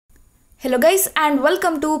Hello guys and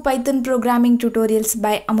welcome to Python programming tutorials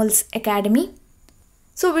by Amul's Academy.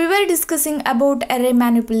 So we were discussing about array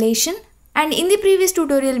manipulation, and in the previous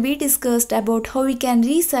tutorial we discussed about how we can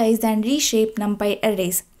resize and reshape NumPy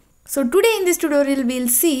arrays. So today in this tutorial we'll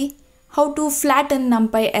see how to flatten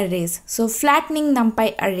NumPy arrays. So flattening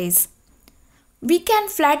NumPy arrays. We can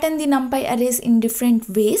flatten the NumPy arrays in different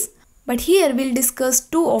ways, but here we'll discuss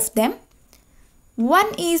two of them.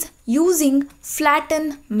 One is using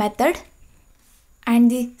flatten method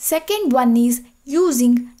and the second one is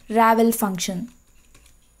using ravel function.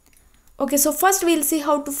 Okay, so first we'll see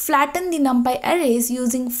how to flatten the NumPy arrays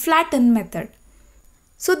using flatten method.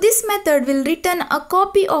 So this method will return a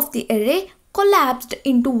copy of the array collapsed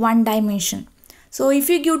into one dimension. So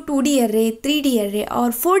if you give 2D array, 3D array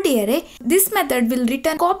or 4D array, this method will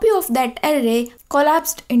return a copy of that array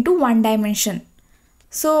collapsed into one dimension.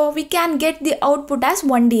 So we can get the output as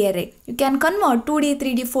 1D array. You can convert 2D,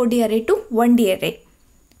 3D, 4D array to 1D array.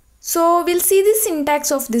 So we'll see the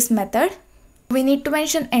syntax of this method. We need to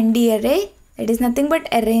mention ND array, that is nothing but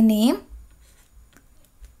array name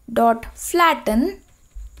dot flatten,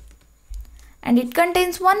 and it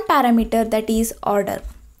contains one parameter, that is order.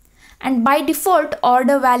 And by default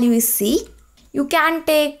order value is C. You can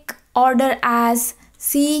take order as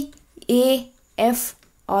C, A, F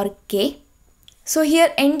or K. So here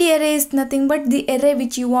ND array is nothing but the array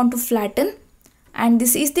which you want to flatten, and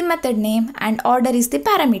this is the method name and order is the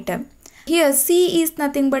parameter. Here C is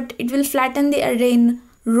nothing but it will flatten the array in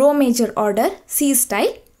row major order, C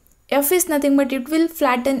style. F is nothing but it will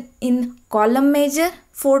flatten in column major,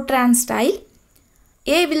 Fortran style.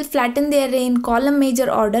 A will flatten the array in column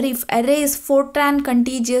major order if array is Fortran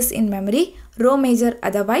contiguous in memory, row major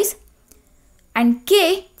otherwise. And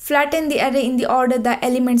K flatten the array in the order the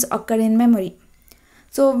elements occur in memory.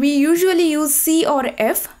 So we usually use C or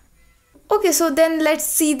F. Okay, so then let's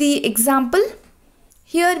see the example.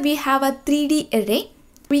 Here we have a 3D array.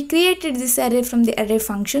 We created this array from the array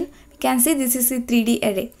function. You can see this is a 3D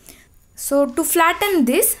array. So to flatten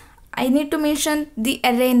this, I need to mention the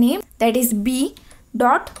array name, that is B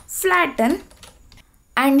dot flatten,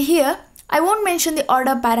 and here I won't mention the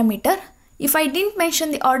order parameter. If I didn't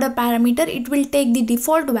mention the order parameter, it will take the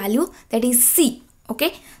default value, that is C.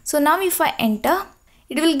 Okay, so now if I enter,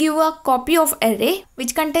 it will give a copy of array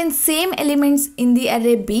which contains same elements in the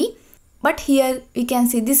array B, but here we can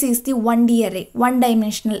see this is the 1D array, one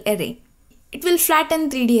dimensional array. It will flatten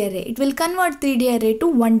 3D array. It will convert 3D array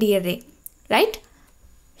to 1D array, right?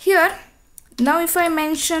 Here, now if I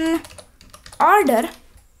mention order,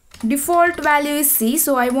 default value is C,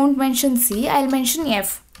 so I won't mention C, I'll mention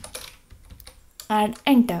F and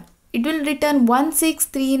enter. It will return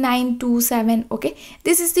 163927. Okay,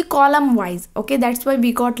 this is the column wise. Okay, that's why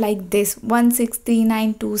we got like this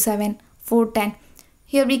 163927 410.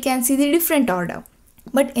 Here we can see the different order,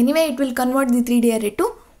 but anyway it will convert the 3D array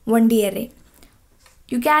to 1D array.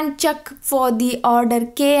 You can check for the order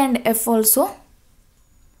K and F also.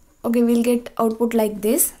 Okay, we'll get output like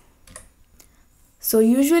this. So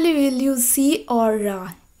usually we'll use C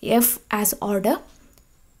or F as order.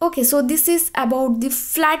 Okay, so this is about the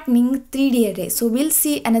flattening 3D array. So we'll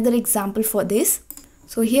see another example for this.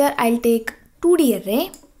 So here I'll take 2D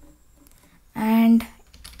array and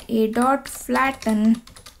A dot flatten,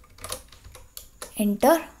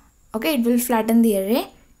 enter. Okay, it will flatten the array.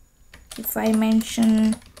 If I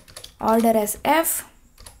mention order as F,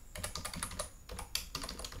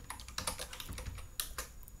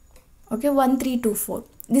 okay, 1 3 2 4.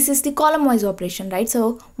 This is the column wise operation, right?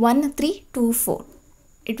 So 1 3 2 4.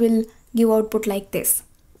 It will give output like this.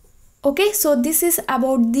 Okay, so this is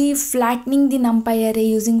about the flattening the NumPy array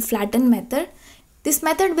using flatten method. This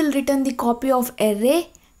method will return the copy of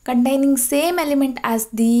array containing same element as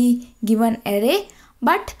the given array,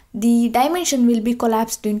 but the dimension will be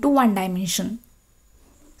collapsed into one dimension.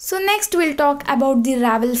 So next we'll talk about the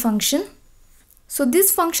ravel function. So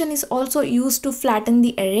this function is also used to flatten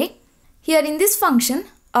the array. Here in this function,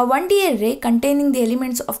 a 1D array containing the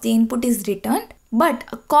elements of the input is returned, but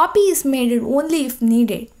a copy is made only if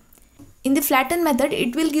needed. In the flatten method,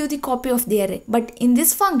 it will give the copy of the array, but in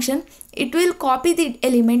this function, it will copy the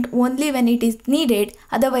element only when it is needed,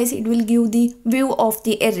 otherwise it will give the view of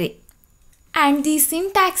the array. And the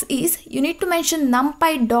syntax is, you need to mention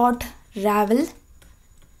numpy dot ravel,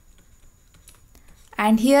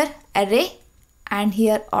 and here array, and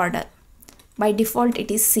here order. By default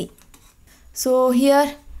it is C. So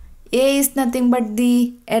here A is nothing but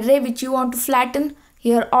the array which you want to flatten.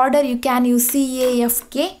 Here order you can use C, A, F,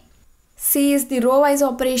 K. C is the row wise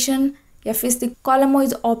operation, F is the column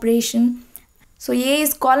wise operation. So A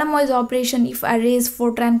is column wise operation if array is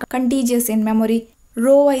Fortran contiguous in memory.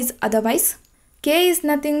 row wise otherwise. K is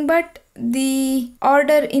nothing but the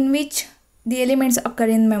order in which the elements occur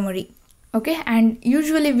in memory. Okay, and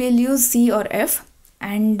usually we'll use C or F,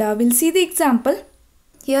 and we'll see the example.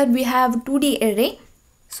 Here we have 2D array.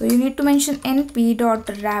 So you need to mention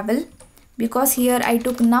np.ravel, because here I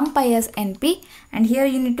took NumPy as np, and here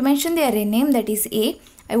you need to mention the array name, that is A.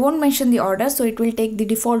 I won't mention the order, so it will take the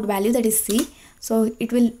default value, that is C. So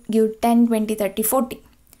it will give 10, 20, 30, 40.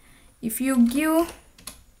 If you give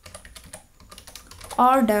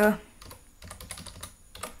order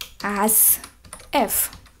as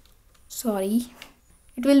F,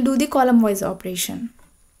 it will do the column wise operation.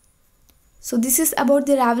 So this is about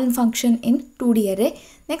the ravel function in 2D array.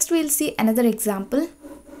 Next we'll see another example.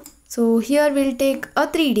 So here we'll take a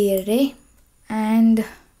 3D array, and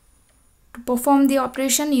to perform the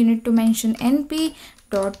operation you need to mention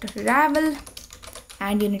np.ravel,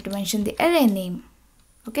 and you need to mention the array name.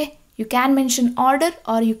 Okay, you can mention order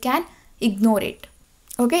or you can ignore it.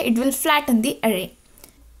 Okay, it will flatten the array.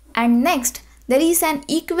 And next, there is an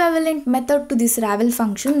equivalent method to this ravel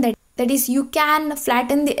function, that is you can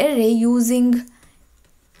flatten the array using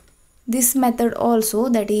this method also,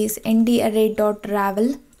 that is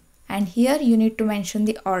ndarray.ravel, and here you need to mention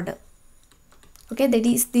the order. Okay, that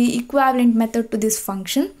is the equivalent method to this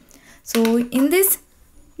function. So in this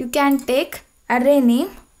you can take array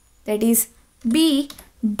name, that is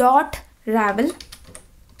b.ravel,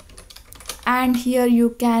 and here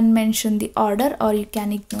you can mention the order or you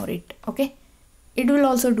can ignore it. Okay, it will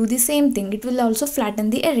also do the same thing, it will also flatten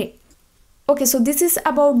the array. Okay, so this is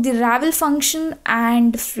about the ravel function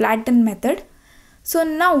and flatten method. So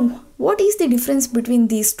now what is the difference between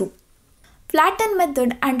these two? Flatten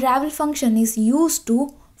method and ravel function is used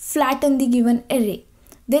to flatten the given array.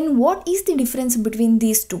 Then what is the difference between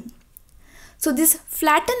these two? So this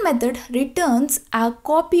flatten method returns a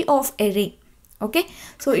copy of array. Okay,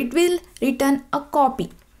 so it will return a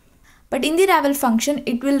copy, but in the ravel function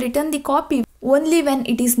it will return the copy only when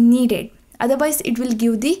it is needed, otherwise it will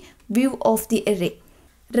give the view of the array.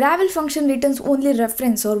 Ravel function returns only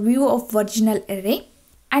reference or view of original array,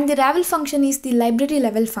 and the ravel function is the library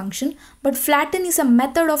level function, but flatten is a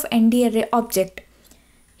method of ndarray object.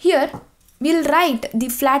 Here we'll write the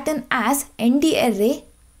flatten as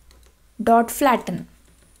ndarray.flatten.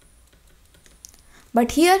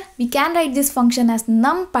 But here we can write this function as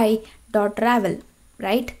numpy.ravel,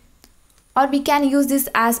 right? Or we can use this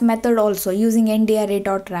as method also using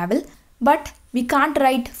ndarray.ravel, but we can't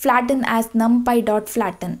write flatten as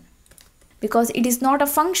numpy.flatten because it is not a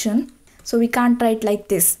function, so we can't write like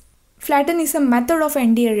this. Flatten is a method of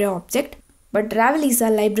ndarray object, but ravel is a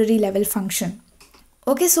library level function.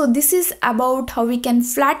 Okay, so this is about how we can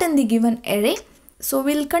flatten the given array. So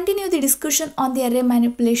we'll continue the discussion on the array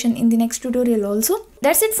manipulation in the next tutorial also.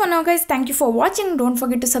 That's it for now guys. Thank you for watching. Don't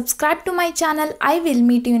forget to subscribe to my channel. I will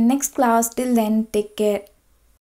meet you in next class. Till then, take care.